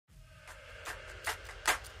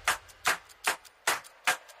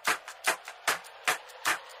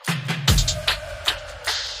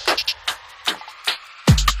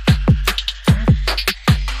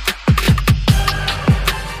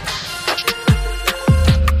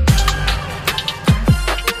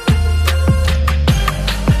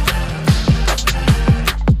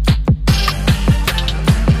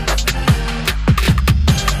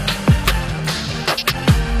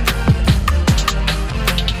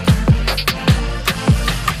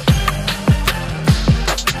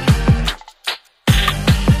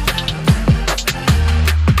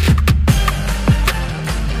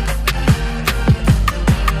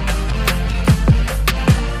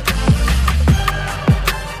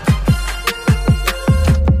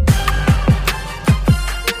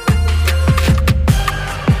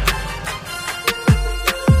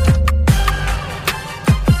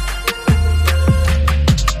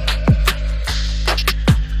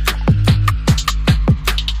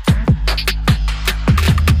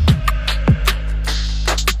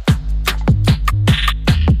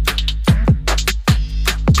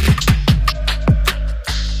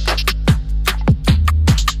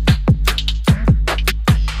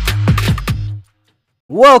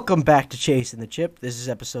Welcome back to Chasing the Chip. This is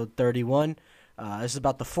episode 31. This is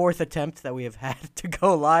about the fourth attempt that we have had to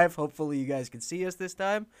go live. Hopefully you guys can see us this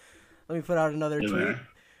time. Let me put out another tweet. Man.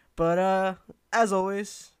 But as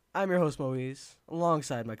always, I'm your host, Moise,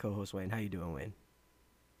 alongside my co-host, Wayne. How you doing, Wayne?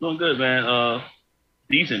 Doing good, man.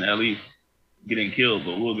 Decent at least. Getting killed,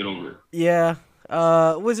 but we'll get over it. Yeah.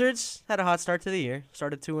 Wizards had a hot start to the year.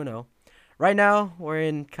 Started 2-0. Right now, we're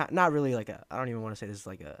in not really like a – I don't even want to say this is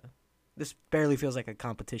like a – this barely feels like a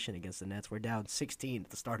competition against the Nets. We're down 16 at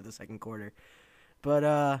the start of the second quarter.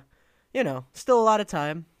 But, still a lot of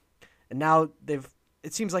time. And now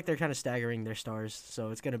it seems like they're kind of staggering their stars.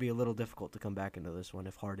 So it's going to be a little difficult to come back into this one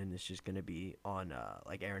if Harden is just going to be on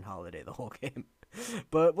like Aaron Holiday the whole game.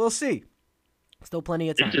 But we'll see. Still plenty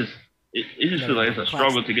of time. It just feels like it's a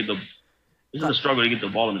struggle to get the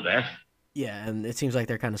ball in the basket. Yeah, and it seems like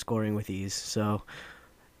they're kind of scoring with ease. So,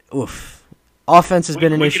 oof. Offense has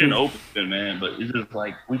been an issue. We can open, man, but it's just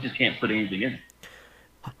like we just can't put anything in.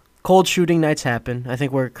 Cold shooting nights happen. I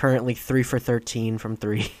think we're currently 3 for 13 from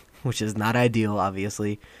 3, which is not ideal,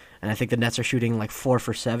 obviously. And I think the Nets are shooting like 4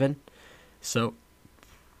 for 7. So,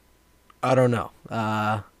 I don't know.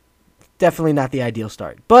 Definitely not the ideal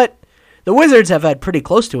start. But the Wizards have had pretty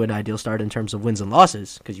close to an ideal start in terms of wins and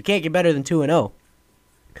losses because you can't get better than 2-0.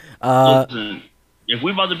 Listen, if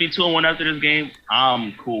we're about to be 2-1 after this game,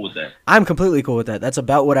 I'm cool with that. I'm completely cool with that. That's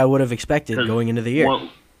about what I would have expected going into the year.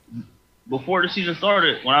 Before the season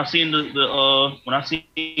started, when I seen the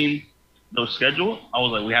schedule, I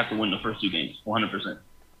was like, we have to win the first 2 games, 100%.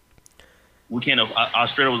 We can't. I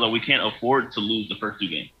straight up was like, we can't afford to lose the first 2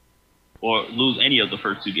 games, or lose any of the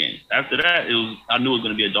first 2 games. After that, I knew it was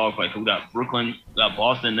going to be a dogfight. We got Brooklyn, we got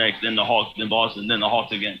Boston next, then the Hawks, then Boston, then the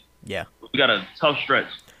Hawks again. Yeah, we got a tough stretch.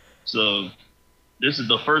 So this is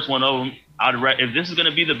the first one of them. If this is going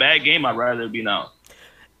to be the bad game, I'd rather it be now.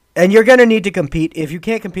 And you're going to need to compete. If you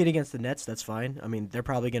can't compete against the Nets, that's fine. I mean, they're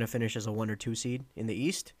probably going to finish as a 1 or 2 seed in the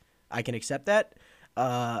East. I can accept that.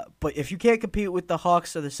 But if you can't compete with the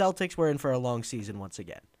Hawks or the Celtics, we're in for a long season once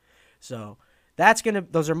again. So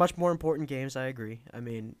those are much more important games, I agree. I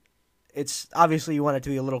mean, it's obviously you want it to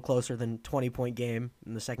be a little closer than 20-point game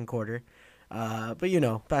in the second quarter. But,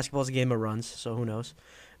 basketball's a game of runs, so who knows.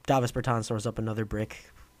 Davis Bertans throws up another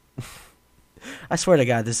brick. I swear to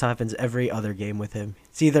God, this happens every other game with him.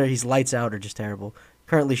 It's either he's lights out or just terrible.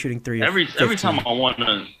 Currently shooting 3 every time I want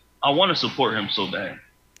to support him so bad.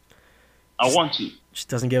 I want to. Just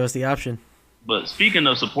doesn't give us the option. But speaking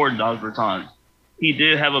of supporting Davis Bertans, he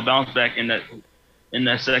did have a bounce back in that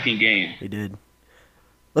second game. He did.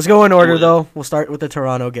 Let's go in order, though. We'll start with the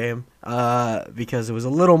Toronto game because it was a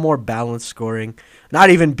little more balanced scoring. Not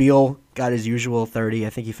even Beal got his usual 30. I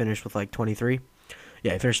think he finished with like 23.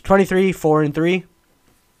 Yeah, he finished 23, 4 and 3.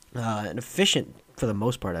 And efficient for the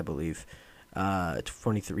most part, I believe.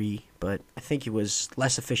 23, but I think he was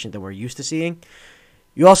less efficient than we're used to seeing.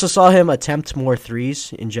 You also saw him attempt more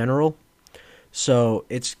threes in general. So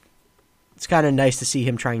it's kind of nice to see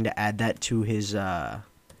him trying to add that to his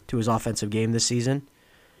offensive game this season.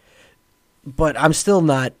 But I'm still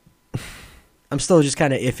just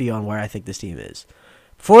kind of iffy on where I think this team is.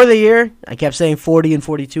 For the year, I kept saying 40 and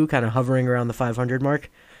 42, kind of hovering around the 500 mark.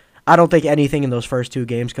 I don't think anything in those first 2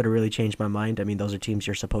 games could have really changed my mind. I mean, those are teams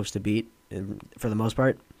you're supposed to beat for the most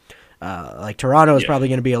part. Like Toronto is probably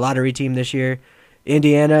going to be a lottery team this year.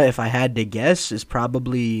 Indiana, if I had to guess, is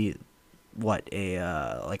probably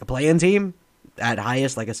a play-in team at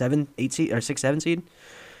highest, like a 7, 8 seed or 6, 7 seed.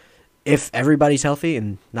 If everybody's healthy,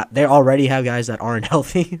 and they already have guys that aren't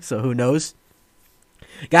healthy, so who knows?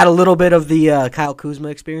 Got a little bit of the Kyle Kuzma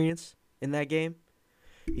experience in that game.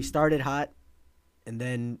 He started hot, and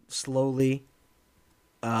then slowly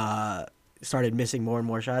started missing more and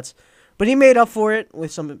more shots. But he made up for it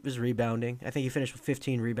with some of his rebounding. I think he finished with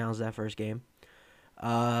 15 rebounds that first game. He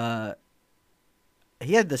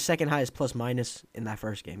had the second highest plus-minus in that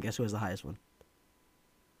first game. Guess who was the highest one?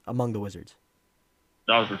 Among the Wizards.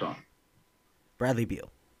 That was Bertans. Bradley Beal.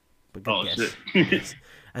 But good guess. Shit.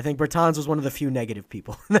 I think Bertans was one of the few negative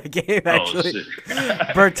people in that game, actually. Shit.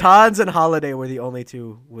 Bertans and Holiday were the only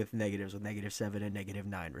 2 with negatives, with -7 and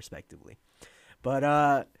 -9, respectively.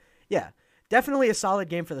 But, yeah, definitely a solid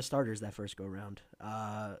game for the starters that first go-round.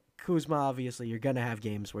 Kuzma, obviously, you're going to have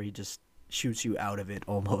games where he just shoots you out of it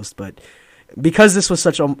almost. But because this was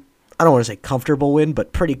such a, I don't want to say comfortable win,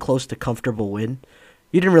 but pretty close to comfortable win,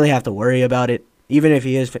 you didn't really have to worry about it. Even if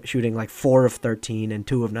he is shooting like 4 of 13 and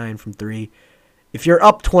 2 of 9 from 3. If you're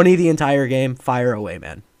up 20 the entire game, fire away,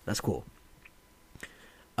 man. That's cool.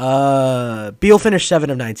 Beal finished 7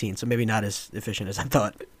 of 19, so maybe not as efficient as I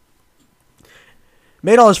thought.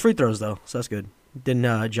 Made all his free throws, though, so that's good.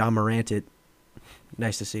 Didn't Ja Morant it.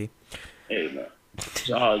 Nice to see. Hey man,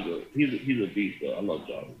 he's a beast though. I love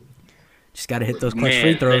Ja. Just got to hit those clutch Man,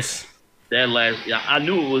 free throws. that last, yeah, I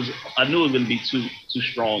knew it was gonna be too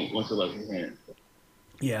strong once it left his hand.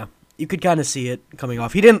 Yeah, you could kind of see it coming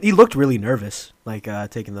off. He didn't. He looked really nervous, like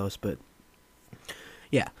taking those, but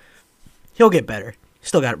yeah, he'll get better.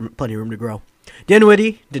 Still got plenty of room to grow.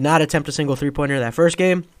 Dinwiddie did not attempt a single three-pointer that first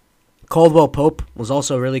game. Caldwell Pope was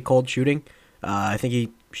also really cold shooting. I think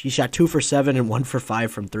he shot 2 for 7 and 1 for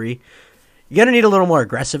 5 from 3. You're going to need a little more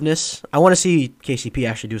aggressiveness. I want to see KCP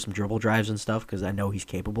actually do some dribble drives and stuff because I know he's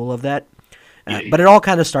capable of that. But it all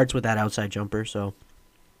kind of starts with that outside jumper. So,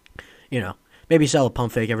 maybe sell a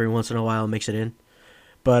pump fake every once in a while and mix it in.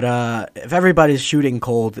 But if everybody's shooting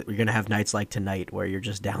cold, you're going to have nights like tonight where you're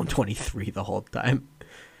just down 23 the whole time.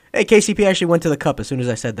 Hey, KCP actually went to the cup as soon as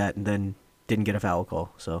I said that and then didn't get a foul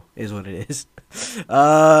call. So, it is what it is.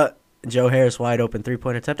 Joe Harris wide open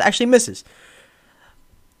three-point attempt. Actually misses.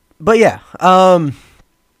 But yeah,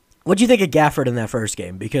 what do you think of Gafford in that first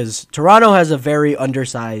game? Because Toronto has a very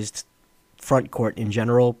undersized front court in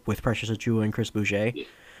general with Precious Achiuwa and Chris Boucher.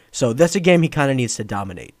 So that's a game he kind of needs to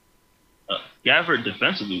dominate. Gafford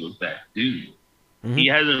defensively was that dude. Mm-hmm. He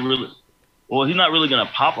hasn't really. Well, he's not really going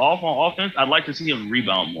to pop off on offense. I'd like to see him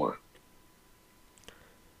rebound more.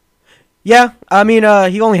 Yeah, I mean,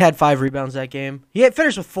 he only had 5 rebounds that game. He had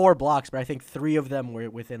finished with 4 blocks, but I think 3 of them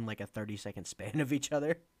were within like a 30-second span of each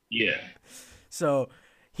other. Yeah. So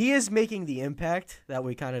he is making the impact that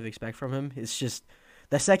we kind of expect from him. It's just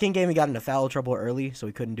the second game he got into foul trouble early, so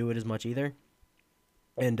he couldn't do it as much either.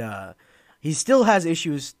 And he still has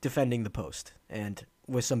issues defending the post and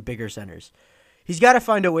with some bigger centers. He's got to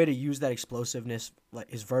find a way to use that explosiveness, like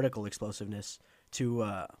his vertical explosiveness, to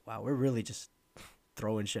wow, we're really just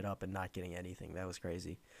throwing shit up and not getting anything. That was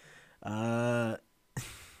crazy.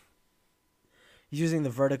 He's using the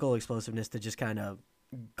vertical explosiveness to just kind of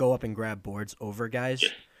go up and grab boards over guys,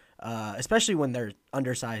 especially when they're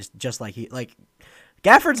undersized, just like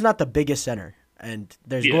Gafford's not the biggest center, and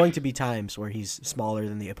there's going to be times where he's smaller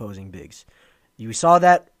than the opposing bigs. You saw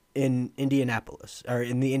that in Indianapolis, or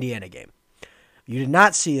in the Indiana game. You did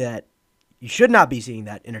not see that. You should not be seeing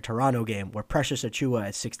that in a Toronto game where Precious Achiuwa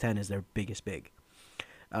at 6'10" is their biggest big.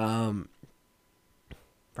 Right?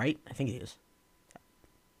 I think it is.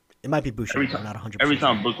 It might be Boucher, but not 100%. Every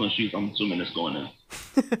time Brooklyn shoots, I'm assuming it's going in.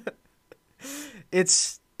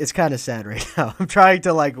 It's kind of sad right now. I'm trying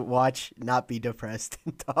to watch, not be depressed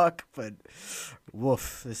and talk, but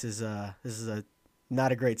woof, this is a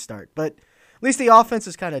not a great start. But at least the offense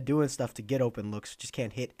is kind of doing stuff to get open looks, just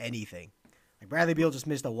can't hit anything. Like Bradley Beal just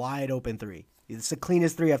missed a wide open 3. It's the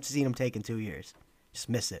cleanest 3 I've seen him take in 2 years. Just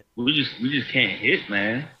miss it. We just can't hit,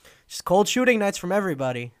 man. Just cold shooting nights from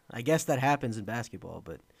everybody. I guess that happens in basketball,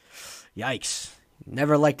 but yikes.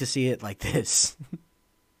 Never like to see it like this.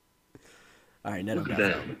 All right, Neto. Look at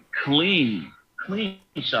that. Clean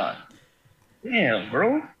shot. Damn,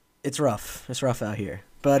 bro. It's rough. It's rough out here.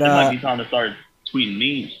 But it might be time to start tweeting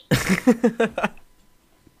memes.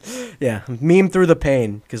 Yeah, meme through the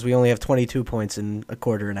pain because we only have 22 points in a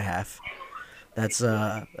quarter and a half. That's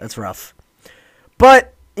rough.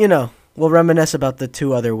 But, we'll reminisce about the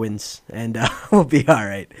 2 other wins, and we'll be all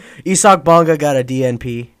right. Isak Bonga got a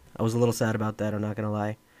DNP. I was a little sad about that, I'm not going to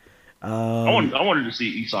lie. I wanted to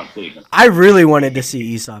see Isak play. I really wanted to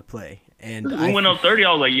see Isak play. And we went up 30,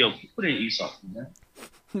 I was like, yo, put in Isak, man.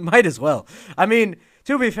 Might as well. I mean,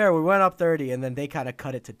 to be fair, we went up 30, and then they kind of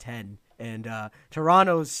cut it to 10. And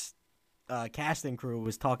Toronto's casting crew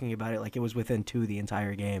was talking about it like it was within 2 the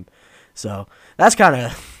entire game. So that's kind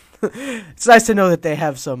of it's nice to know that they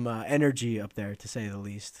have some energy up there, to say the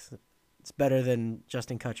least. It's better than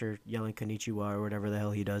Justin Kutcher yelling Konnichiwa or whatever the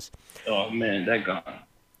hell he does. Oh, man, that guy.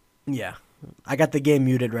 Yeah. I got the game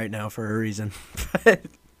muted right now for a reason.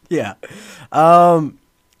 Yeah.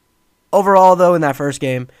 Overall, though, in that first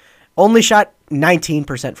game, only shot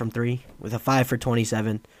 19% from 3 with a 5 for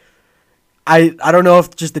 27. I don't know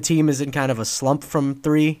if just the team is in kind of a slump from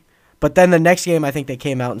 3, but then the next game I think they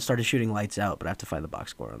came out and started shooting lights out, but I have to find the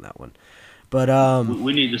box score on that one. But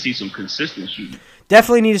we need to see some consistent shooting.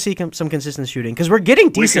 Definitely need to see some consistent shooting because we're getting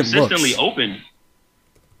decent looks. We're consistently open.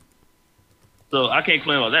 So I can't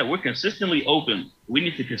complain about that. We're consistently open. We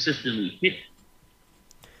need to consistently hit.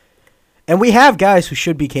 And we have guys who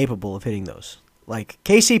should be capable of hitting those. Like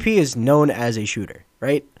KCP is known as a shooter,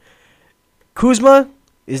 right? Kuzma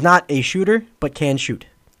is not a shooter, but can shoot.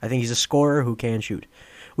 I think he's a scorer who can shoot.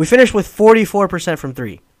 We finished with 44% from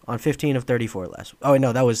 3 on 15 of 34 last. Oh,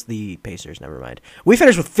 no, that was the Pacers. Never mind. We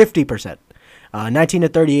finished with 50%. 19 to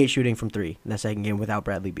 38 shooting from 3 in that second game without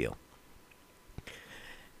Bradley Beal.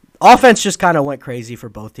 Offense just kind of went crazy for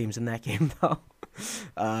both teams in that game, though.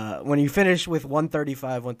 When you finish with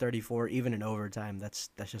 135, 134, even in overtime, that's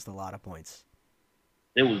just a lot of points.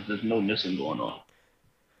 There was just no missing going on.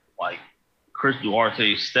 Like, Chris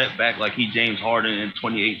Duarte stepped back like he James Harden in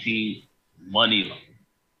 2018. Money.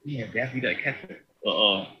 Yeah, Gaffney got catch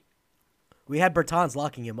it. We had Bertans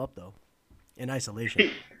locking him up, though, in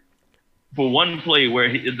isolation. For one play where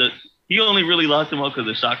he only really locked him up because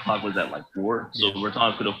the shot clock was at like 4, so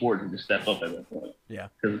Bertans could afford to just step up at that point. Yeah.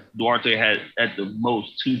 Because Duarte had, at the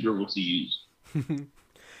most, 2 dribbles to use.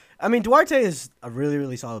 I mean, Duarte is a really,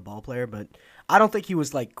 really solid ball player, but I don't think he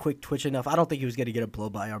was like quick twitch enough. I don't think he was going to get a blow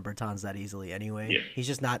by on Bertans that easily anyway. Yeah. He's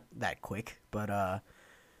just not that quick. But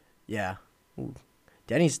yeah. Ooh.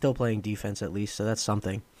 Denny's still playing defense at least, so that's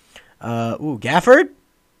something. Gafford?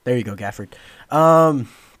 There you go, Gafford.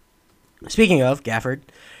 Speaking of Gafford,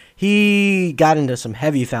 he got into some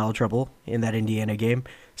heavy foul trouble in that Indiana game.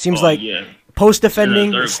 Seems like post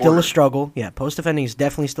defending is still a struggle. Yeah, post defending is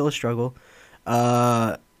definitely still a struggle.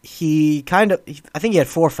 I think he had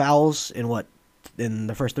 4 fouls in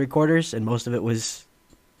the first 3 quarters, and most of it was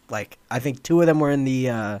like, I think 2 of them were in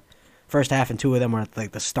the first half and 2 of them were at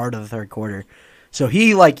like the start of the third quarter. So he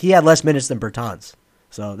had less minutes than Bertans.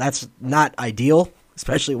 So that's not ideal,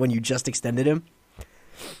 especially when you just extended him.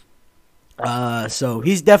 So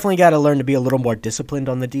he's definitely got to learn to be a little more disciplined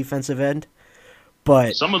on the defensive end.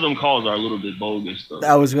 But some of them calls are a little bit bogus, though.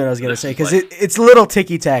 That was what I was going to say, because it's a little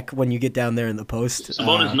ticky-tack when you get down there in the post.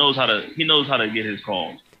 Sabonis knows how to get his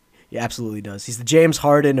calls. He absolutely does. He's the James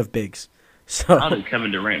Harden of bigs. So how did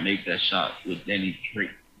Kevin Durant make that shot with Danny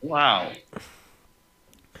Drake? Wow.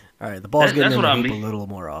 All right, the ball's getting in the hoop a little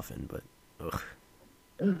more often, but ugh.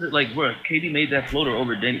 Like, bro, KD made that floater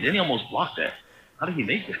over Danny. Danny almost blocked that. How did he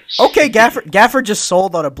make that? Okay, Gafford just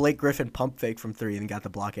sold on a Blake Griffin pump fake from 3 and got the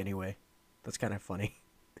block anyway. That's kind of funny.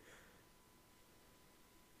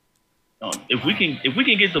 If we can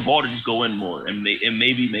get the ball to just go in more and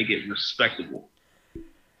maybe make it respectable.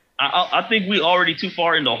 I think we already too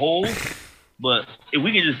far in the hole, but if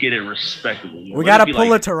we can just get it respectable. We got to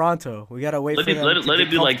pull a Toronto. We got to wait for them to let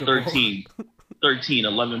it be like 13,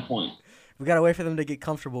 11 points. We got to wait for them to get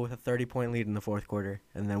comfortable with a 30-point lead in the fourth quarter,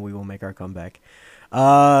 and then we will make our comeback.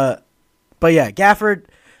 But yeah, Gafford.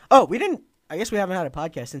 Oh, I guess we haven't had a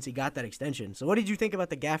podcast since he got that extension. So what did you think about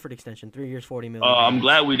the Gafford extension? 3 years, $40 million. I'm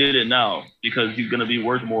glad we did it now because he's going to be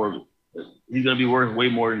worth more. He's going to be worth way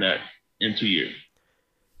more than that in 2 years.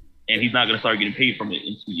 And he's not going to start getting paid from it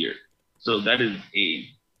in 2 years. So that is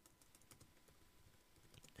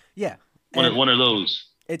one of those.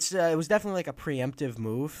 It was definitely like a preemptive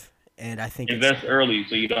move. And I think invest early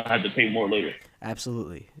so you don't have to pay more later.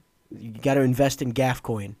 Absolutely. You got to invest in Gaff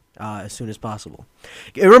coin as soon as possible.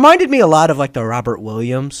 It reminded me a lot of like the Robert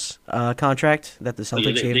Williams contract that the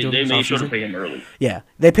Celtics gave to him. They made sure to pay him early. Yeah.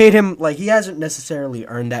 They paid him, like, he hasn't necessarily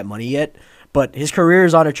earned that money yet, but his career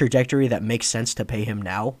is on a trajectory that makes sense to pay him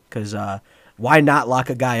now because why not lock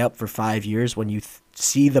a guy up for 5 years when you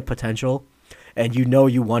see the potential and you know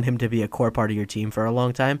you want him to be a core part of your team for a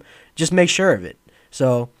long time? Just make sure of it.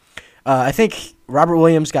 So I think Robert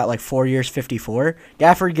Williams got like 4 years, 54.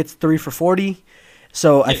 Gafford gets 3 for 40.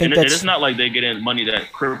 So I think that's. It's not like they get in money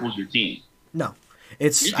that cripples your team. No,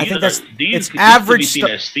 it's. I think it's average. Seen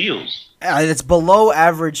as steals. It's below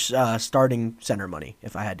average starting center money,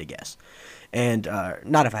 if I had to guess, and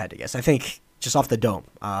not if I had to guess. I think just off the dome.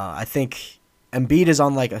 I think Embiid is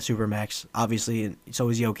on like a supermax, obviously, and so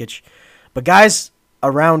is Jokic, but guys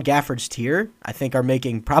around Gafford's tier, I think, are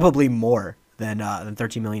making probably more than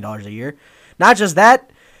 $13 million a year. Not just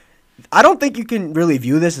that, I don't think you can really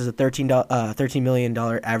view this as a $13 million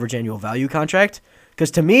average annual value contract,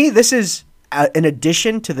 because to me, this is in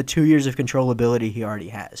addition to the 2 years of controllability he already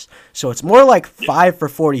has. So it's more like 5 for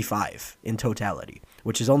 45 in totality,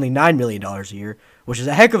 which is only $9 million a year, which is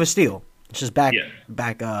a heck of a steal. It's just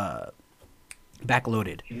backloaded.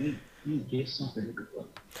 Can you get something?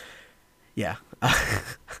 Yeah.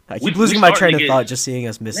 I keep losing my train of thought just seeing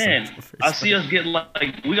us miss. Man, I see us get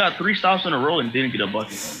like we got 3 stops in a row and didn't get a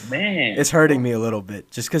bucket. Man, it's hurting me a little bit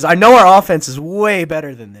just because I know our offense is way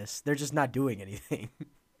better than this. They're just not doing anything.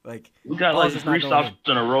 Like we got like 3 stops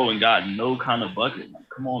in a row and got no kind of bucket. Like,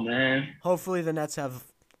 come on, man. Hopefully the Nets have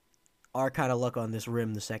our kind of luck on this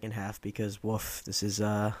rim the second half because woof, this is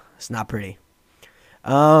it's not pretty.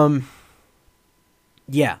 Yeah.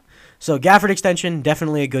 So Gafford extension,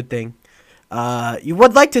 definitely a good thing. You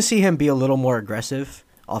would like to see him be a little more aggressive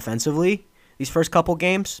offensively these first couple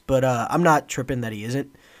games, but I'm not tripping that he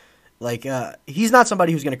isn't. Like, he's not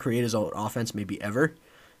somebody who's going to create his own offense maybe ever.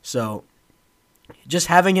 So just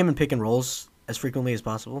having him in pick and rolls as frequently as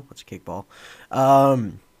possible, that's a kickball,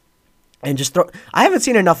 and just throw. I haven't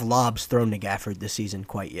seen enough lobs thrown to Gafford this season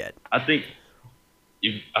quite yet. I think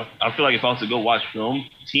I feel like if I was to go watch film,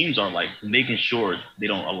 teams are like making sure they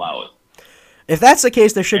don't allow it. If that's the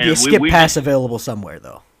case, there should be a And skip pass available somewhere,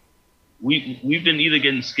 though. We've been either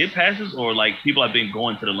getting skip passes or like people have been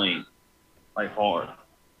going to the lane like hard.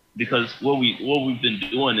 Because what we've been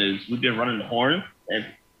doing is we've been running the horn, and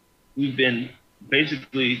we've been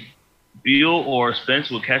basically Beal or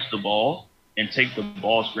Spence will catch the ball and take the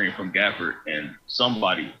ball screen from Gafford, and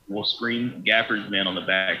somebody will screen Gafford's man on the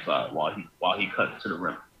backside while he cuts to the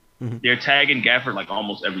rim. Mm-hmm. They're tagging Gafford like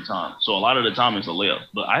almost every time, so a lot of the time it's a layup.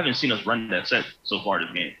 But I haven't seen us run that set so far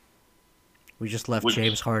this game. We just left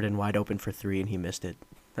James Harden wide open for three, and he missed it.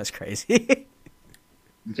 That's crazy.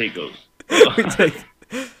 Take those.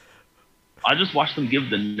 I just watched them give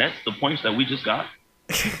the Nets the points that we just got.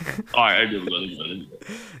 All right, I do.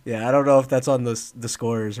 Yeah, I don't know if that's on the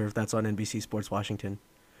scorers or if that's on NBC Sports Washington.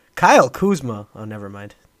 Kyle Kuzma. Oh, never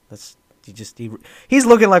mind. That's he's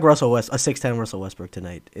looking like a 6'10" Russell Westbrook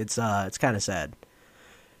tonight. It's kind of sad.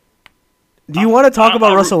 Do you want to talk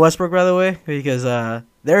about Russell Westbrook, by the way? Because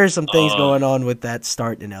there are some things going on with that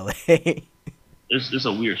start in LA. It's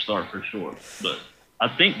a weird start for sure, but I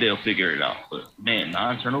think they'll figure it out. But man,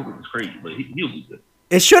 9 turnovers is crazy, but he'll be good.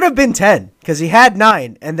 It should have been 10 because he had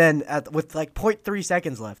 9, and then with like 0.3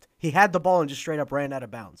 seconds left, he had the ball and just straight up ran out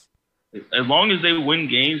of bounds. As long as they win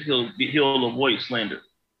games, he'll avoid slander.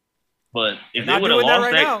 But if they would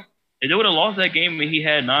have lost that game and he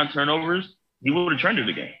had 9 turnovers, he would have trended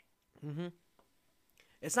the game. Mm-hmm.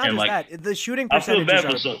 It's not just that; the shooting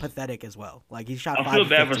percentages are pathetic as well. Like he shot. I feel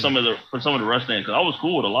bad for some of the Rush fans because I was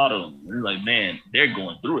cool with a lot of them. It's like, man, they're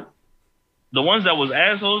going through it. The ones that was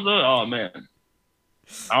assholes though, oh man,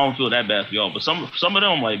 I don't feel that bad for y'all. But some of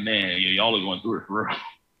them, like, man, y'all are going through it for real.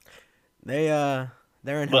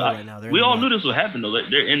 They're in hell right now. We all knew this would happen though.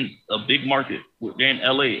 They're in a big market. They're in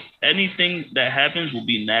LA. Anything that happens will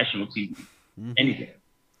be national TV. Mm-hmm. Anything.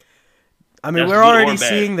 I mean, we're already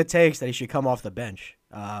seeing the takes that he should come off the bench,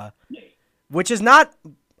 which is not.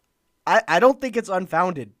 I don't think it's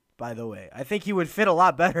unfounded. By the way, I think he would fit a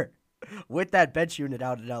lot better with that bench unit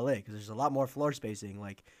out in LA because there's a lot more floor spacing.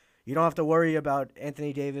 Like, you don't have to worry about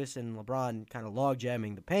Anthony Davis and LeBron kind of log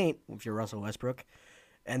jamming the paint if you're Russell Westbrook,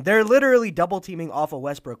 and they're literally double teaming off of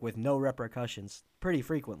Westbrook with no repercussions pretty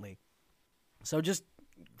frequently. So just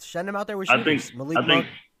send him out there with shooters. I think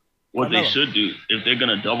what they should do, if they're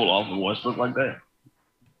going to double off of Westbrook like that,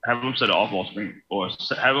 have him set an off-ball screen or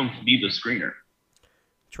have him be the screener.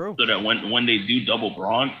 True. So that when they do double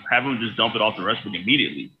Braun, have him just dump it off the Westbrook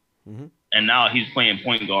immediately. Mm-hmm. And now he's playing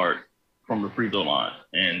point guard from the free throw line,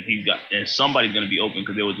 and somebody's going to be open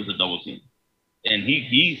because there was just a double team. And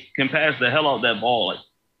he can pass the hell out of that ball. Like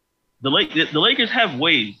the Lakers have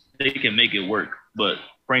ways they can make it work, but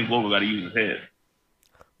Frank Vogel got to use his head.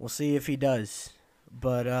 We'll see if he does.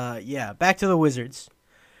 But, yeah, back to the Wizards.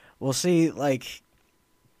 We'll see, like,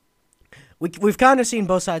 we've kind of seen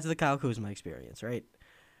both sides of the Kyle Kuzma experience, right?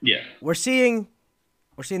 Yeah. We're seeing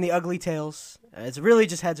the ugly tails. It's really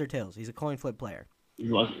just heads or tails. He's a coin flip player.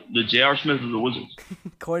 The J.R. Smith of the Wizards.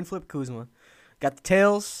 Coin flip Kuzma. Got the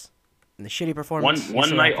tails and the shitty performance.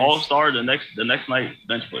 One night All-Star, the next night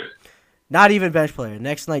bench player. Not even bench player.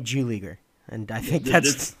 Next night G Leaguer. And I think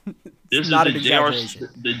this not is an exaggeration.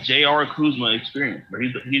 The J.R. Kuzma experience. Bro.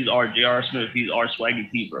 He's our J.R. Smith. He's our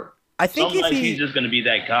Swaggy T, bro. I think he's just going to be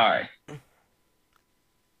that guy.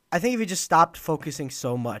 I think if he just stopped focusing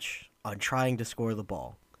so much on trying to score the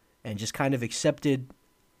ball and just kind of accepted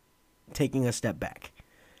taking a step back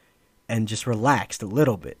and just relaxed a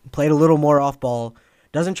little bit, played a little more off ball,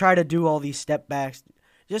 doesn't try to do all these step backs.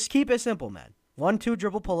 Just keep it simple, man. 1-2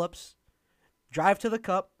 dribble pull-ups, drive to the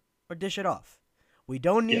cup, or dish it off. We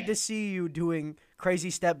don't need to see you doing crazy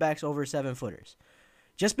step backs over 7-footers.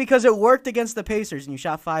 Just because it worked against the Pacers and you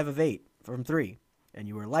shot 5 of 8 from 3 and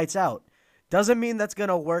you were lights out, doesn't mean that's going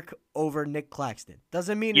to work over Nick Claxton.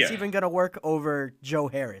 Doesn't mean it's even going to work over Joe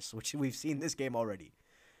Harris, which we've seen this game already.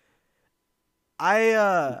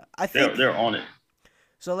 I think they're on it.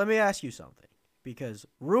 So let me ask you something, because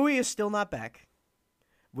Rui is still not back.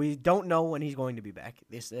 We don't know when he's going to be back.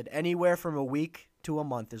 They said anywhere from a week to a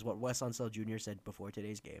month is what Wes Unseld Jr. said before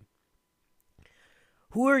today's game.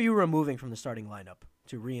 Who are you removing from the starting lineup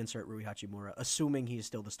to reinsert Rui Hachimura, assuming he is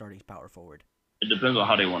still the starting power forward? It depends on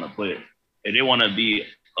how they want to play it. If they want to be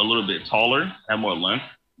a little bit taller, have more length,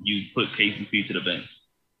 you put KCP to the bench.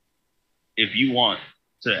 If you want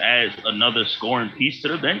to add another scoring piece to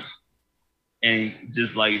the bench and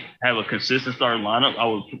just like have a consistent starting lineup, I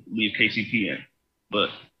would leave KCP in. But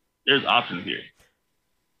there's options here.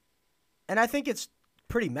 And I think it's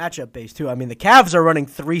pretty matchup based too. I mean, the Cavs are running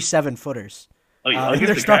 3 7-footers. Oh, yeah, in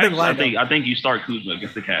their the starting Cavs, lineup. I think you start Kuzma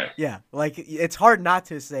against the Cavs. Yeah, like it's hard not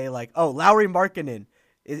to say like, oh, Lauri Markkanen.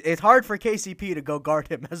 It's hard for KCP to go guard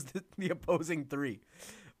him as the opposing 3,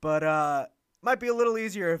 but might be a little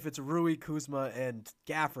easier if it's Rui, Kuzma, and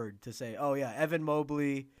Gafford to say, oh yeah, Evan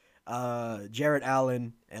Mobley, Jarrett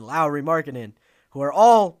Allen, and Lauri Markkanen, who are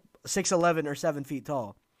all 6'11" or 7 feet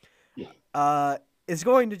tall. Yeah. It's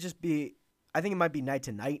going to just be. I think it might be night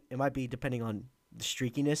to night. It might be depending on the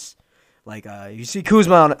streakiness. Like, you see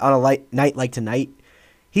Kuzma on a light night like tonight,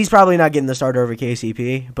 he's probably not getting the starter over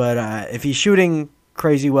KCP. But if he's shooting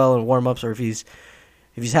crazy well in warm-ups, or if he's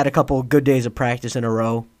had a couple good days of practice in a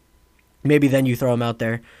row, maybe then you throw him out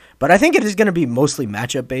there. But I think it is going to be mostly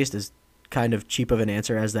matchup-based, as kind of cheap of an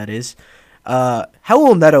answer as that is.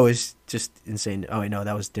 Howell Neto is just insane. Oh, wait, no,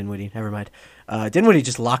 that was Dinwiddie. Never mind. Dinwiddie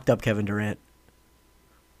just locked up Kevin Durant.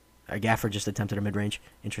 Gafford just attempted a mid-range.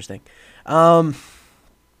 Interesting. I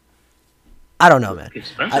don't know, man.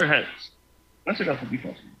 Spencer got some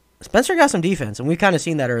defense. Spencer got some defense, and we've kind of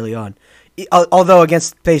seen that early on. Although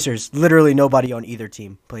against Pacers, literally nobody on either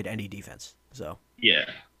team played any defense. So yeah,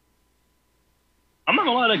 I'm not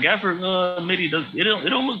gonna lie. That Gafford midi does it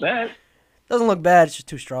don't look bad. Doesn't look bad. It's just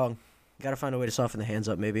too strong. Got to find a way to soften the hands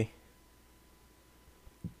up, maybe.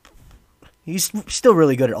 He's still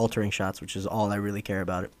really good at altering shots, which is all I really care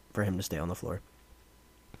about it for him to stay on the floor.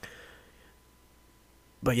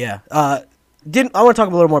 But yeah, I want to talk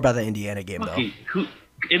a little more about the Indiana game, though.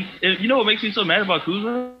 You know what makes me so mad about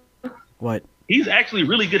Kuzma? What? He's actually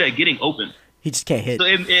really good at getting open. He just can't hit. So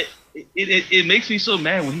it makes me so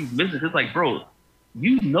mad when he's missing. It's like, bro,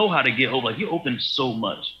 you know how to get open. Like, you open so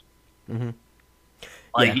much. Mm-hmm.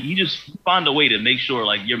 Like, you just find a way to make sure,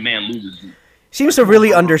 like, your man loses you. Seems to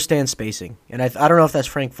really understand spacing. And I don't know if that's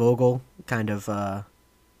Frank Vogel kind of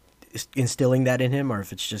instilling that in him, or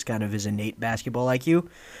if it's just kind of his innate basketball IQ.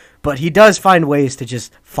 But he does find ways to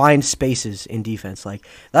just find spaces in defense. Like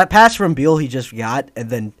that pass from Beal he just got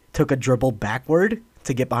and then took a dribble backward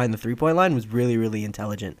to get behind the three-point line was really, really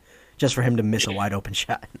intelligent just for him to miss a wide-open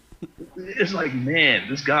shot. It's like, man,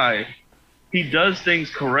 this guy, he does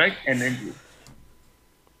things correct and then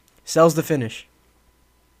sells the finish.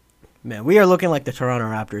 Man, we are looking like the Toronto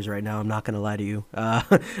Raptors right now. I'm not going to lie to you.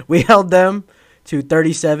 We held them to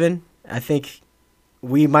 37. I think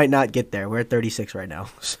we might not get there. We're at 36 right now.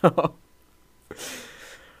 So,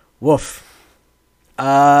 woof.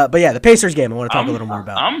 But yeah, the Pacers game I want to talk a little more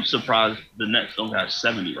about. I'm surprised the Nets don't have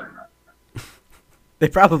 70 right now. They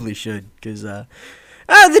probably should, because the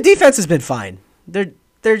defense has been fine. They're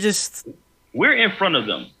just... We're in front of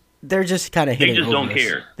them. They're just kind of hitting. They just don't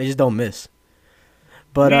care. They just don't miss.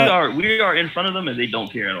 But we are in front of them, and they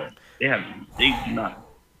don't care at all. They do not.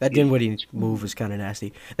 That Dinwiddie move was kind of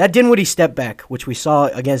nasty. That Dinwiddie step back, which we saw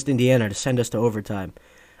against Indiana to send us to overtime,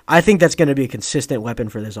 I think that's going to be a consistent weapon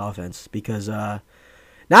for this offense because not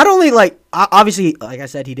only, like, obviously, like I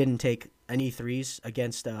said, he didn't take any threes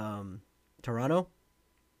against Toronto,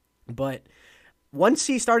 but once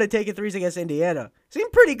he started taking threes against Indiana, it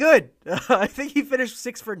seemed pretty good. I think he finished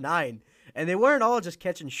 6 for 9, and they weren't all just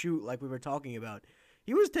catch and shoot like we were talking about.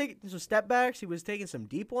 He was taking some step backs. He was taking some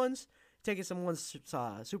deep ones, taking some ones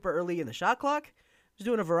super early in the shot clock. He was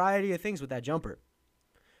doing a variety of things with that jumper.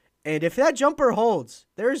 And if that jumper holds,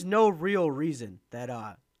 there's no real reason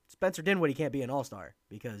that Spencer Dinwiddie can't be an all-star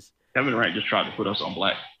because Kevin Durant just tried to put us on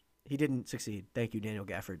black. He didn't succeed. Thank you, Daniel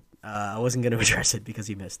Gafford. I wasn't going to address it because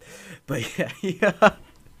he missed. But yeah.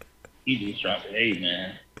 He just tried to, hey,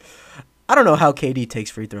 man. I don't know how KD takes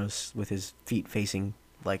free throws with his feet facing,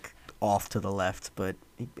 like, off to the left, but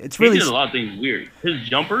it's really... He did a lot of things weird. His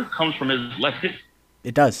jumper comes from his left hip.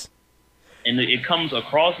 It does. And it comes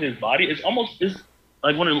across his body. It's almost...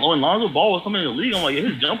 like when Lonzo Ball was coming in the league, I'm like,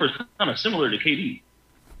 his jumper is kind of similar to KD.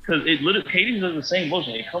 Because KD does the same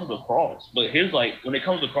motion. It comes across. But his, like, when it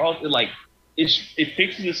comes across, it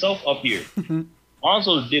fixes itself up here.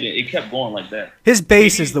 Lonzo's didn't. It kept going like that. His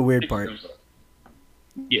base is the weird part. Himself.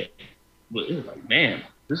 Yeah. But it was like, man,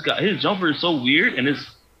 this guy, his jumper is so weird, and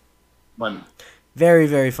it's fun. Very,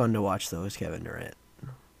 very fun to watch, though, is Kevin Durant.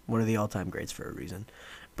 One of the all-time greats for a reason.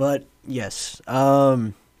 But, yes.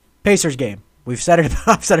 Pacers game. I've said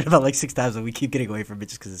it about like 6 times, and we keep getting away from it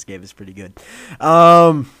just because this game is pretty good.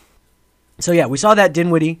 So, yeah, we saw that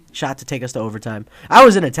Dinwiddie shot to take us to overtime. I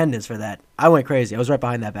was in attendance for that. I went crazy. I was right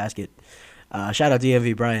behind that basket. Shout out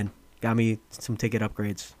DMV Brian. Got me some ticket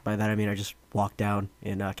upgrades. By that, I mean I just walked down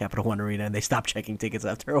in Capital One Arena, and they stopped checking tickets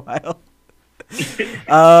after a while.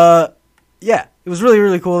 Yeah, it was really,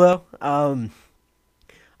 really cool, though.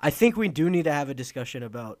 I think we do need to have a discussion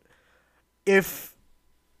about if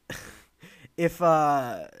if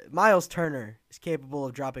Miles Turner is capable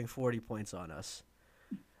of dropping 40 points on us,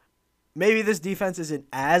 maybe this defense isn't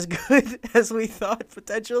as good as we thought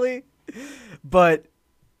potentially, but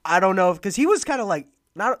I don't know because he was kind of like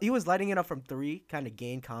he was lighting it up from three, kind of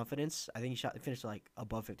gained confidence. I think he finished like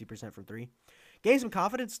above 50% from three, gained some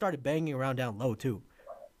confidence, started banging around down low too.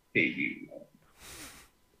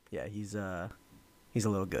 Yeah, he's a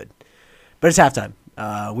little good, but it's halftime.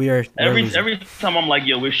 We're every time I'm like,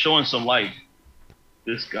 yo, we're showing some life.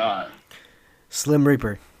 This guy, Slim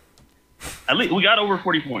Reaper. At least we got over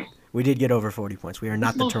 40 points. We did get over 40 points. We are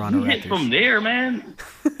not the Toronto Raptors. From there, man.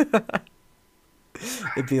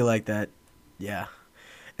 It'd be like that. Yeah.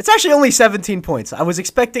 It's actually only 17 points. I was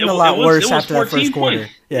expecting a lot worse after that first quarter.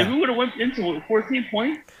 Yeah. If we would have went into 14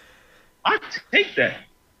 points, I'd take that.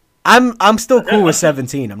 I'm still cool with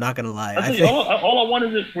 17. I'm not gonna lie. All I want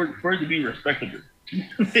is for it to be respectable.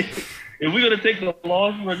 If we're gonna take the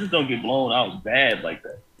loss, just don't get blown out bad like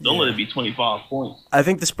that. Don't let it be 25 points. I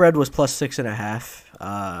think the spread was plus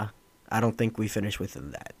 6.5. I don't think we finished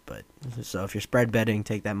within that, but so if you're spread betting,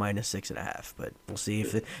 take that minus 6.5. But we'll see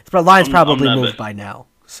if the line's probably moved by now.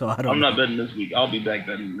 So I don't. I'm not betting this week. I'll be back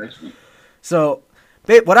betting next week. So,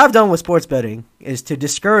 what I've done with sports betting is to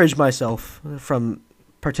discourage myself from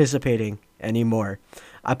participating anymore.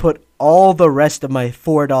 I put all the rest of my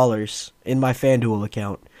 $4 in my FanDuel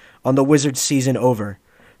account on the Wizards season over,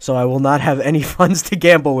 so I will not have any funds to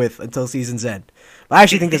gamble with until season's end. I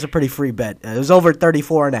actually think that's a pretty free bet. It was over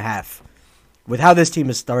 34.5. With how this team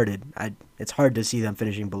has started, it's hard to see them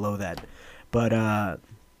finishing below that. But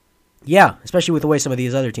yeah, especially with the way some of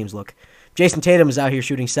these other teams look. Jason Tatum is out here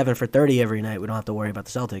shooting 7 for 30 every night. We don't have to worry about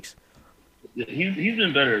the Celtics. He's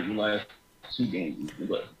been better in the last 2 games,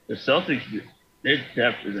 but the Celtics, their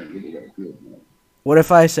depth isn't really that good, man. What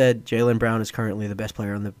if I said Jaylen Brown is currently the best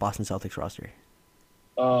player on the Boston Celtics roster?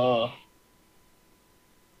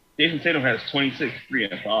 Jason Tatum has 26, 3,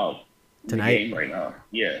 and 5 tonight in the game right now.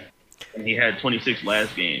 Yeah, and he had 26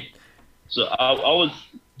 last game. So I was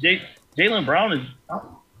Jaylen Brown is.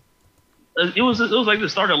 It was like the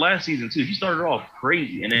start of last season too. He started off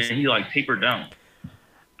crazy and then he like tapered down.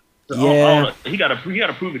 So yeah, he got to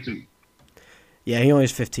prove it to me. Yeah, he only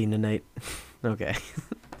has 15 tonight. Okay.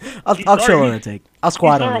 I'll chill on the take. I'll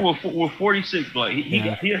squat on it. With 46, but he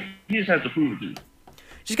just has to prove it to me.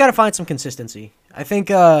 Just got to find some consistency. I think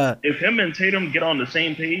if him and Tatum get on the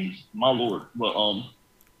same page, my lord. But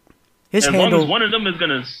his as handle. Long as one of them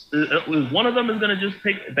is gonna just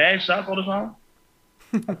take bad shots all the time,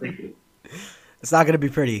 I think it's not gonna be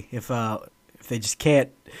pretty if they just can't.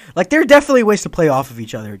 Like, there are definitely ways to play off of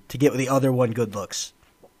each other to get the other one good looks.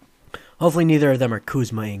 Hopefully neither of them are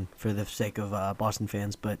Kuzma-ing for the sake of Boston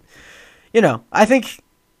fans, but I think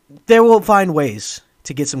they will find ways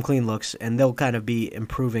to get some clean looks, and they'll kind of be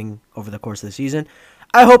improving over the course of the season.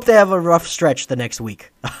 I hope they have a rough stretch the next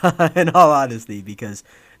week, in all honesty, because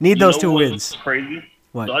need those 2 wins. Crazy.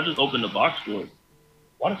 What? So I just opened the box score.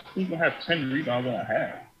 Why does Cleveland have 10 rebounds and a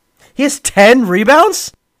half? He has 10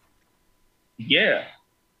 rebounds? Yeah.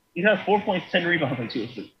 He has 4 points, 10 rebounds, and 2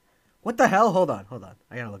 assists. What the hell? Hold on.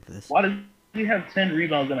 I gotta look at this. Why does he have 10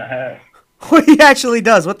 rebounds and a half? Well, he actually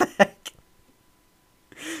does. What the heck?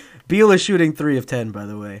 Beal is shooting 3 of 10, by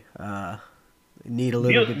the way. Need a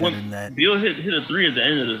little bit better than that. Beal hit a 3 at the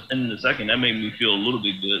end of the second. That made me feel a little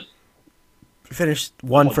bit good. Finished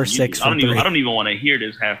 1 for 6 from 3. I don't even want to hear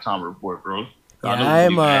this halftime report, bro. Yeah, I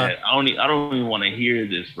don't even want to hear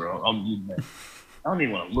this, bro. I don't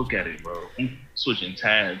even want to look at it, bro. I'm switching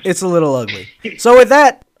tabs. It's a little ugly. So with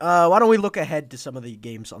that, why don't we look ahead to some of the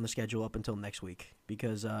games on the schedule up until next week?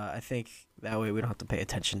 Because I think that way we don't have to pay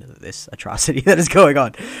attention to this atrocity that is going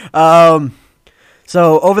on.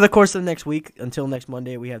 So over the course of the next week, until next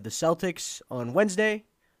Monday, we have the Celtics on Wednesday.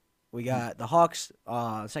 We got the Hawks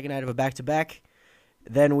second night of a back-to-back.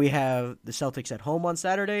 Then we have the Celtics at home on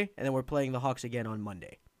Saturday, and then we're playing the Hawks again on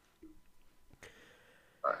Monday.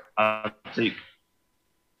 I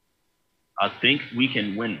think we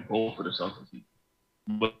can win both of the Celtics.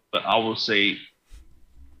 But I will say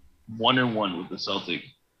 1-1 with the Celtics.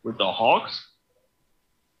 With the Hawks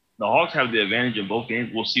have the advantage in both games.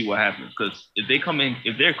 We'll see what happens. Because if they come in,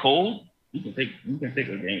 if they're cold, you can take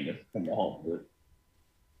a game from the Hawks. But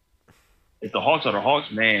if the Hawks are the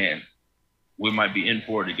Hawks, man, we might be in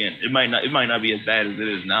for it again. It might not be as bad as it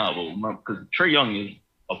is now, but because Trae Young is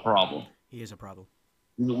a problem. He is a problem.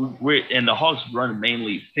 And the Hawks run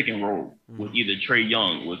mainly pick and roll with either Trae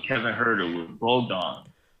Young, with Kevin Huerter, with Bogdan.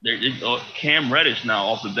 Cam Reddish now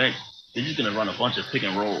off the bench. They're just gonna run a bunch of pick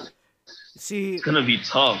and roll. See, it's gonna be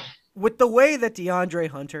tough. With the way that DeAndre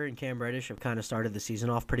Hunter and Cam Reddish have kind of started the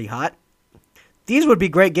season off pretty hot, these would be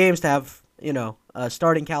great games to have a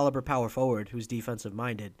starting caliber power forward who's defensive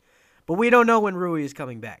minded. But we don't know when Rui is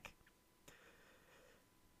coming back.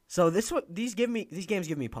 So these games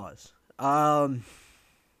give me pause. I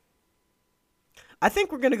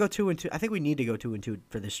think we're gonna go 2-2. I think we need to go 2-2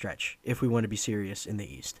 for this stretch if we want to be serious in the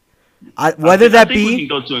East. I think we can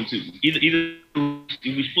go 2-2. Either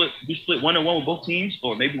we split 1-1 with both teams,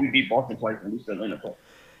 or maybe we beat Boston twice and lose to Atlanta twice.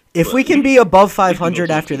 If we can be above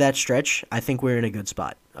 500 after that stretch, I think we're in a good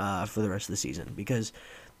spot for the rest of the season because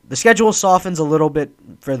the schedule softens a little bit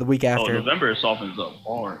for the week after. November softens up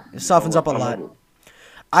hard. It softens up a lot.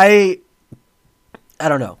 I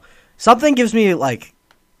don't know. Something gives me I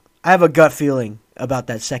have a gut feeling about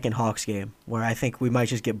that second Hawks game where I think we might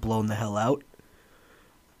just get blown the hell out.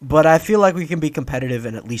 But I feel like we can be competitive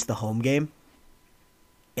in at least the home game.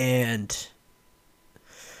 And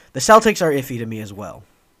the Celtics are iffy to me as well.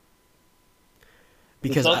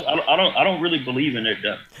 Because I don't really believe in their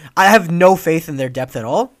depth. I have no faith in their depth at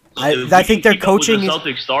all. I think their coaching is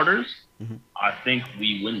Celtics starters. Mm-hmm. I think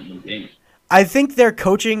we win the game. I think their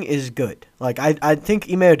coaching is good. I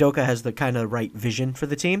think Ime Udoka has the kind of right vision for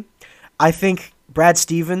the team. I think Brad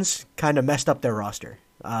Stevens kind of messed up their roster.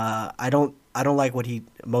 I don't like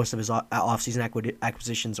most of his offseason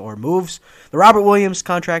acquisitions or moves. The Robert Williams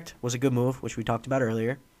contract was a good move, which we talked about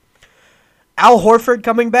earlier. Al Horford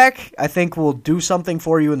coming back, I think will do something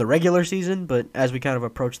for you in the regular season, but as we kind of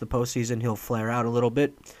approach the postseason, he'll flare out a little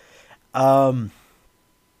bit. I'm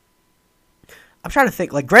trying to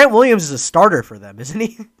think. Grant Williams is a starter for them, isn't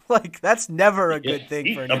he? That's never a good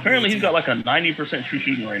thing for an apparently NBA he's got a 90% true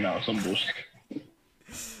shooting right now, some bullshit.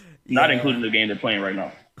 Not including the game they're playing right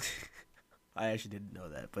now. I actually didn't know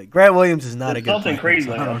that, but Grant Williams is not a good something player,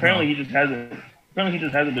 crazy. Apparently he just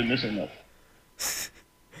hasn't been missing much.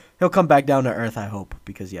 He'll come back down to earth, I hope,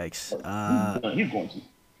 because yikes. He's going to.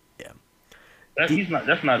 Yeah.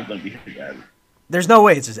 That's not going to be his average. There's no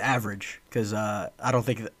way it's his average, because I don't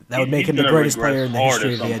think that would make him the greatest player in the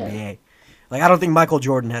history of the NBA. I don't think Michael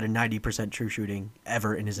Jordan had a 90% true shooting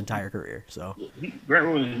ever in his entire career. So Grant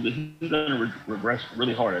Williams, he's going to regress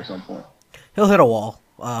really hard at some point. He'll hit a wall.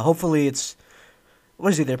 Hopefully it's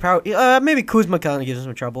what is he? Their power? Maybe Kuzma kind of gives him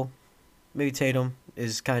some trouble. Maybe Tatum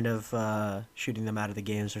is kind of shooting them out of the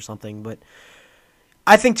games or something. But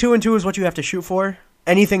I think 2-2 is what you have to shoot for.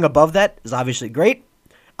 Anything above that is obviously great.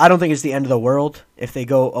 I don't think it's the end of the world if they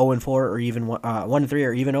go 0-4 or even 1-3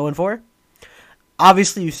 or even 0-4.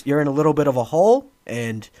 Obviously, you're in a little bit of a hole,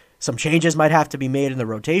 and some changes might have to be made in the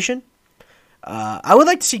rotation. I would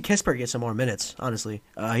like to see Kispert get some more minutes. Honestly,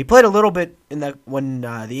 he played a little bit when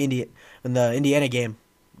the Indiana game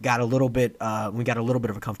got a little bit. We got a little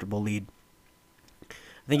bit of a comfortable lead.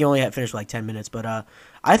 I think he only had finished 10 minutes, but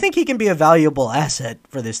I think he can be a valuable asset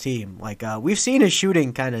for this team. We've seen his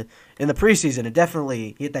shooting kind of in the preseason, and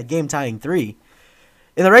definitely he hit that game-tying 3.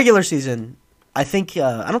 In the regular season, I think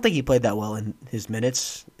I don't think he played that well in his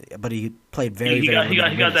minutes, but he played very. He got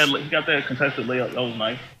that contested layup. That was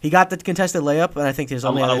nice. He got the contested layup, and I think there's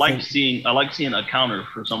only. I like seeing a counter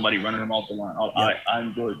for somebody running him off the line. I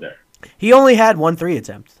enjoyed that. He only had 1 3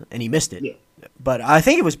 attempt, and he missed it. Yeah. But I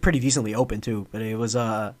think it was pretty decently open too. But it was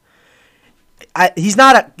he's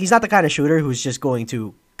not the kind of shooter who's just going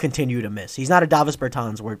to continue to miss. He's not a Davis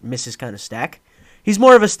Bertans where misses kind of stack. He's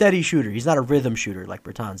more of a steady shooter. He's not a rhythm shooter like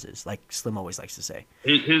Bertans is, like Slim always likes to say.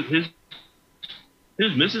 His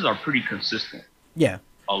misses are pretty consistent. Yeah.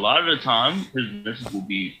 A lot of the time, his misses will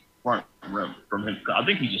be front rim from him. I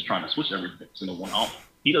think he's just trying to switch everything to the one out.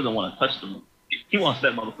 He doesn't want to touch them. He wants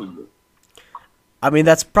that motherfucker. I mean,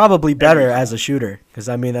 that's probably better as a shooter because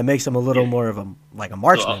that makes him a little more of a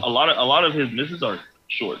marksman. So a lot of his misses are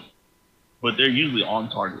short, but they're usually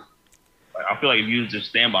on target. I feel like if you just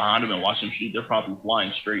stand behind him and watch him shoot, they're probably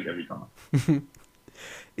flying straight every time.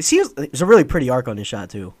 There's a really pretty arc on his shot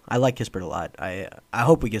too. I like Kispert a lot. I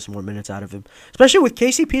hope we get some more minutes out of him, especially with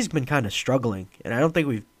KCP's been kind of struggling, and I don't think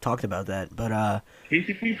we've talked about that. But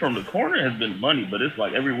KCP from the corner has been money, but it's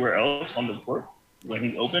everywhere else on the court when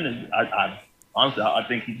he's open. And honestly, I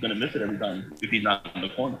think he's going to miss it every time if he's not in the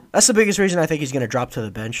corner. That's the biggest reason I think he's going to drop to the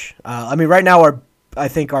bench. Right now I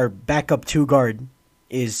think our backup 2 guard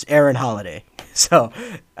is Aaron Holiday. So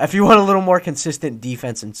if you want a little more consistent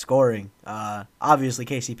defense and scoring, obviously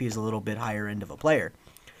KCP is a little bit higher end of a player.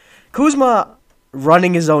 Kuzma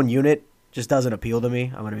running his own unit just doesn't appeal to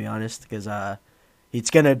me, I'm going to be honest, because you're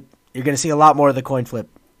going to see a lot more of the coin flip,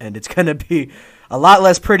 and it's going to be a lot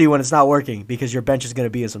less pretty when it's not working because your bench is going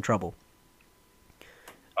to be in some trouble.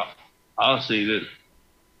 I'll say this.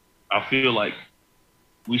 I feel like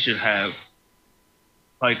we should have,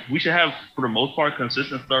 for the most part,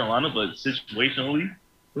 consistent starting lineup, but situationally,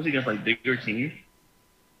 especially against bigger teams,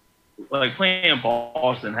 like playing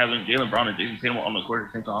Boston, having Jaylen Brown and Jason Tatum on the court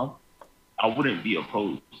at the same time, I wouldn't be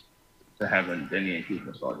opposed to having Denny and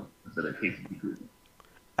Kuzma starting instead of KCP Kuzma.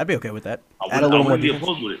 I'd be okay with that. I wouldn't be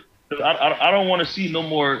opposed with it. I don't want to see no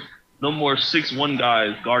more 6'1"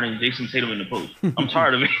 guys guarding Jason Tatum in the post. I'm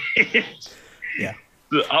tired of it. Yeah.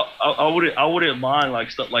 So I wouldn't mind like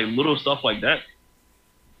stuff like little stuff like that.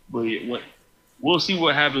 But we'll see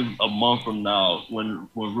what happens a month from now when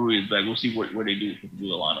Rui is back. We'll see where they do the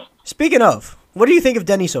lineup. Speaking of, what do you think of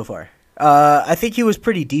Denny so far? I think he was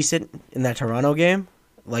pretty decent in that Toronto game.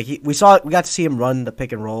 Like we got to see him run the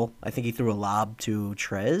pick and roll. I think he threw a lob to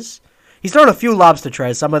Trez. He's thrown a few lobs to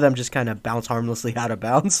Trez. Some of them just kind of bounce harmlessly out of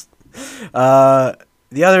bounds. The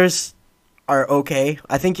others are okay.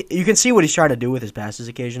 I think you can see what he's trying to do with his passes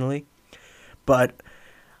occasionally. But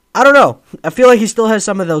I don't know. I feel like he still has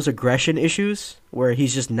some of those aggression issues where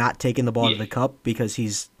he's just not taking the ball to the cup because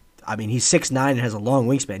he's 6'9" and has a long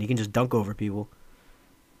wingspan. He can just dunk over people.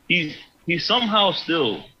 He's somehow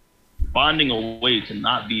still finding a way to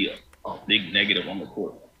not be a big negative on the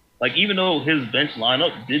court. Like, even though his bench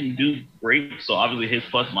lineup didn't do great, so obviously his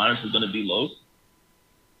plus-minus is going to be low,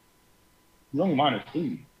 he's only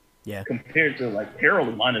 -2. Yeah. Compared to, like, Harold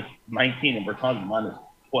is -19 and Bertans is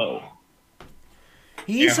 -12.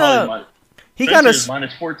 He kind of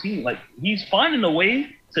 -14. Like, he's finding a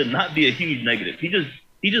way to not be a huge negative. He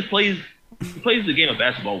just plays the game of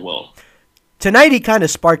basketball well. Tonight he kind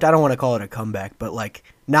of sparked, I don't want to call it a comeback, but like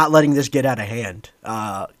not letting this get out of hand.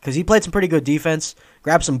 Because he played some pretty good defense,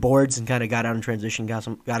 grabbed some boards and kind of got out in transition, got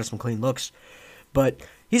us some clean looks. But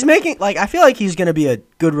he's making, like, I feel like he's going to be a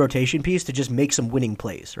good rotation piece to just make some winning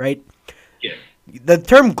plays, right? Yeah. The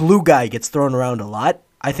term glue guy gets thrown around a lot.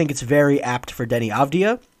 I think it's very apt for Denny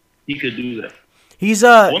Avdia. He could do that. He's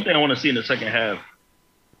one thing I want to see in the second half,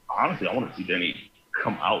 honestly, I want to see Denny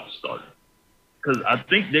come out starting. Because I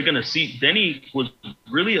think they're going to see Denny was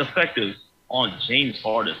really effective on James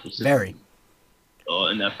Harden specifically.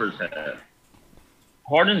 In that first half.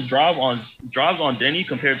 Harden's drives on Denny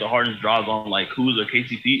compared to Harden's drives on like Kuz or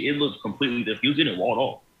KCP, it looks completely different. He was getting walled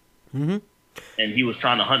off. Mm-hmm. And he was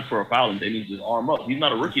trying to hunt for a foul, and Denny's just arm up. He's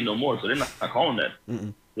not a rookie no more, so they're not calling that.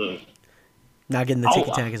 So, not getting the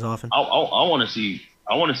ticky-tack as often. I want to see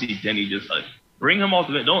Denny just like bring him off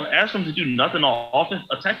the bench. Don't ask him to do nothing on offense.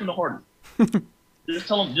 Attack him to Harden. Just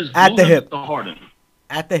tell him, just at the hip. To Harden.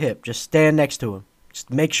 At the hip. Just stand next to him. Just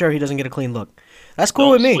make sure he doesn't get a clean look. That's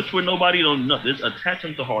cool with me. Switch with nobody. Don't nothing. Just attach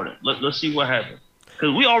him to Harden. Let's see what happens.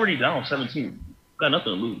 Because we already down 17. Got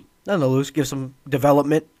nothing to lose. Nothing to lose. Give some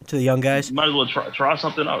development to the young guys. You might as well try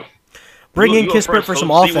something out. Bring in Kispert for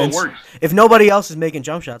some offense. If nobody else is making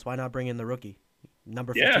jump shots, why not bring in the rookie?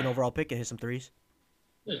 Number 15 overall pick and hit some threes.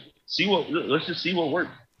 Yeah. Let's just see what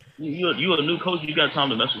works. You a new coach. You got time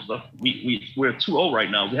to mess with stuff. We're 2-0 right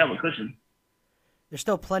now. We have a cushion. There's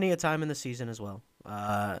still plenty of time in the season as well.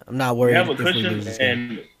 I'm not worried. We have a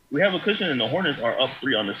cushion, and the Hornets are up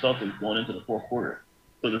 3 on the Celtics going into the fourth quarter.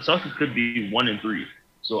 So the Celtics could be 1-3.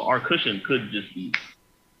 So our cushion could just be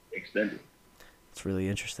extended. It's really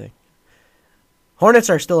interesting.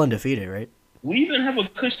 Hornets are still undefeated, right? We even have a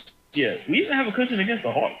cushion. Yeah, we even have a cushion against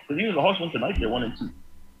the Hawks because even the Hawks went tonight. They're 1-2.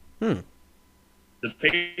 The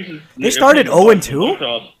Pacers. They started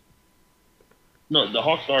 0-2. No, the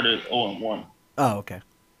Hawks started 0-1. Oh, okay.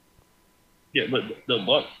 Yeah, but the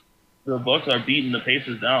Bucks are beating the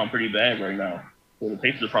Pacers down pretty bad right now. So the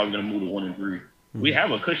Pacers are probably going to move to 1-3. We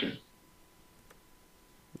have a cushion.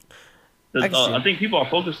 I think people are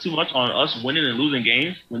focused too much on us winning and losing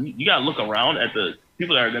games. When you got to look around at the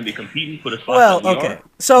people that are going to be competing for the spot. Well, okay.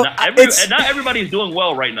 So not everybody's doing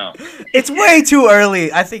well right now. It's way too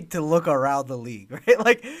early, I think, to look around the league, right?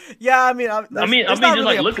 Like, yeah, I mean, look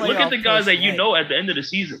at the guys that you know at the end of the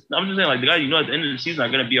season. I'm just saying, like, the guys you know at the end of the season are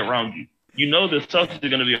going to be around you. You know the Celtics are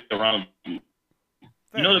going to be around you.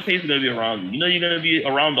 You know the Pacers are going to be around you. You know you're going to be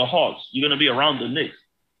around the Hawks. You're going to be around the Knicks.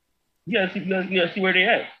 You got to see where they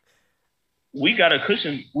at. We got a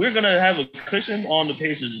cushion. We're going to have a cushion on the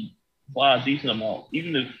Pacers by a decent amount,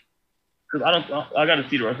 even if, because I got to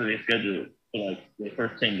see the rest of their schedule for like their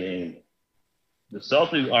first 10 games. The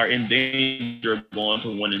Celtics are in danger of going to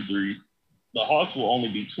 1-3. The Hawks will only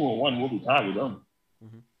be 2-1. We'll be tied with them.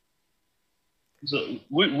 Mm-hmm. So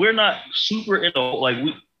we're not super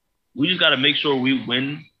we just got to make sure we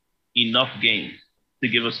win enough games to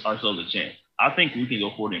give ourselves a chance. I think we can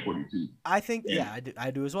go 40-42. I think,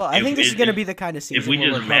 I do as well. I think this is going to be the kind of season if we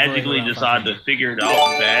just magically decide to figure it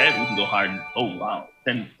out bad, we can go higher. Oh, wow.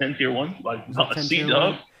 10 tier 1? Like,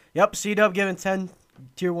 C-Dub? Yep, C-Dub giving 10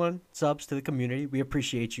 tier 1 subs to the community. We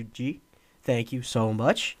appreciate you, G. Thank you so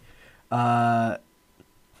much. Yeah,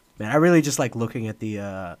 Man, I really just like looking at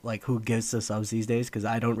the like who gives the subs these days because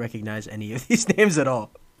I don't recognize any of these names at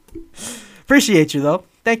all. Appreciate you though.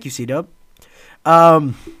 Thank you, C-Dub.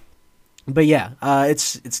 But yeah,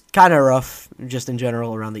 it's kind of rough just in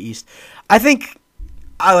general around the East. I think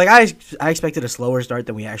I expected a slower start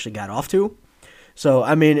than we actually got off to. So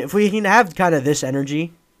I mean, if we can have kind of this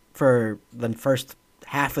energy for the first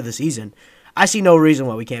half of the season, I see no reason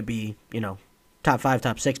why we can't be, top 5,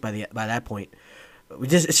 top 6 by that point.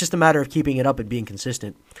 It's just a matter of keeping it up and being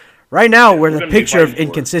consistent. Right now, we're the picture of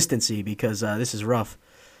inconsistency because this is rough.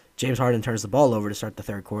 James Harden turns the ball over to start the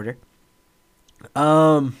third quarter.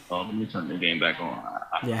 Let me turn the game back on.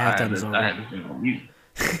 Halftime is over. I had this thing on mute.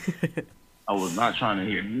 I was not trying to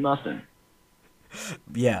hear nothing.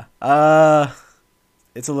 Yeah.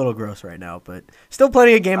 It's a little gross right now, but still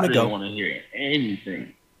plenty of game to go. I didn't want to hear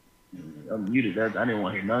anything. I muted that. I didn't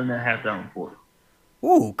want to hear none of that halftime report.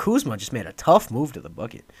 Ooh, Kuzma just made a tough move to the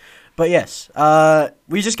bucket. But yes,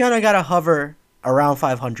 we just kind of got to hover around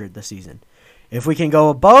 500 this season. If we can go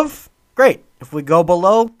above, great. If we go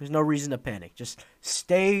below, there's no reason to panic. Just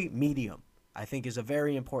stay medium, I think, is a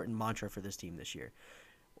very important mantra for this team this year.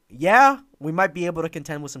 Yeah, we might be able to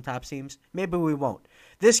contend with some top teams. Maybe we won't.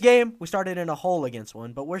 This game, we started in a hole against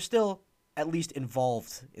one, but we're still at least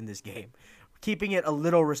involved in this game. Keeping it a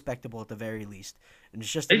little respectable at the very least. And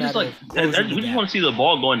it's just a matter of we just want to see the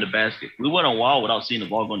ball go in the basket. We went a while without seeing the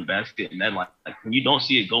ball go in the basket, and then like when you don't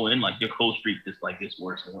see it go in, like your cold streak just gets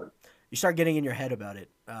worse and worse. You start getting in your head about it.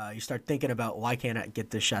 You start thinking about why can't I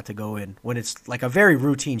get this shot to go in when it's like a very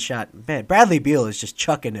routine shot. Man, Bradley Beal is just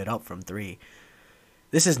chucking it up from 3.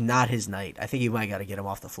 This is not his night. I think you might got to get him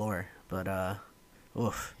off the floor. But,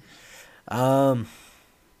 oof.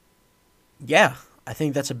 Yeah, I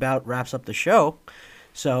think that's about wraps up the show.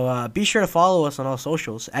 So be sure to follow us on all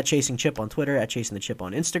socials, at Chasing Chip on Twitter, at Chasing the Chip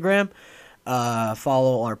on Instagram.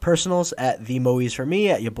 Follow our personals at The Moe's for me,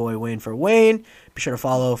 at your boy Wayne for Wayne. Be sure to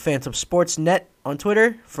follow Phantom Sports Net on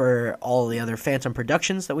Twitter for all the other Phantom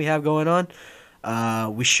productions that we have going on.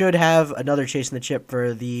 We should have another Chasing the Chip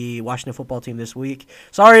for the Washington football team this week.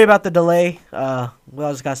 Sorry about the delay. We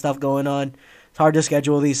always got stuff going on. It's hard to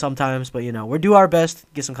schedule these sometimes, but we'll do our best to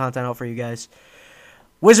get some content out for you guys.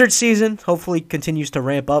 Wizards season hopefully continues to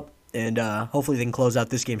ramp up, and hopefully they can close out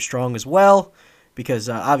this game strong as well, because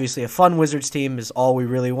obviously a fun Wizards team is all we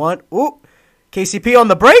really want. Ooh, KCP on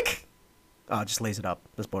the break? Oh, just lays it up.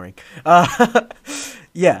 That's boring.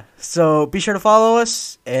 Yeah, so be sure to follow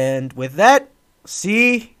us, and with that,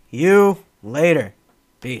 see you later.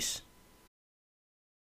 Peace.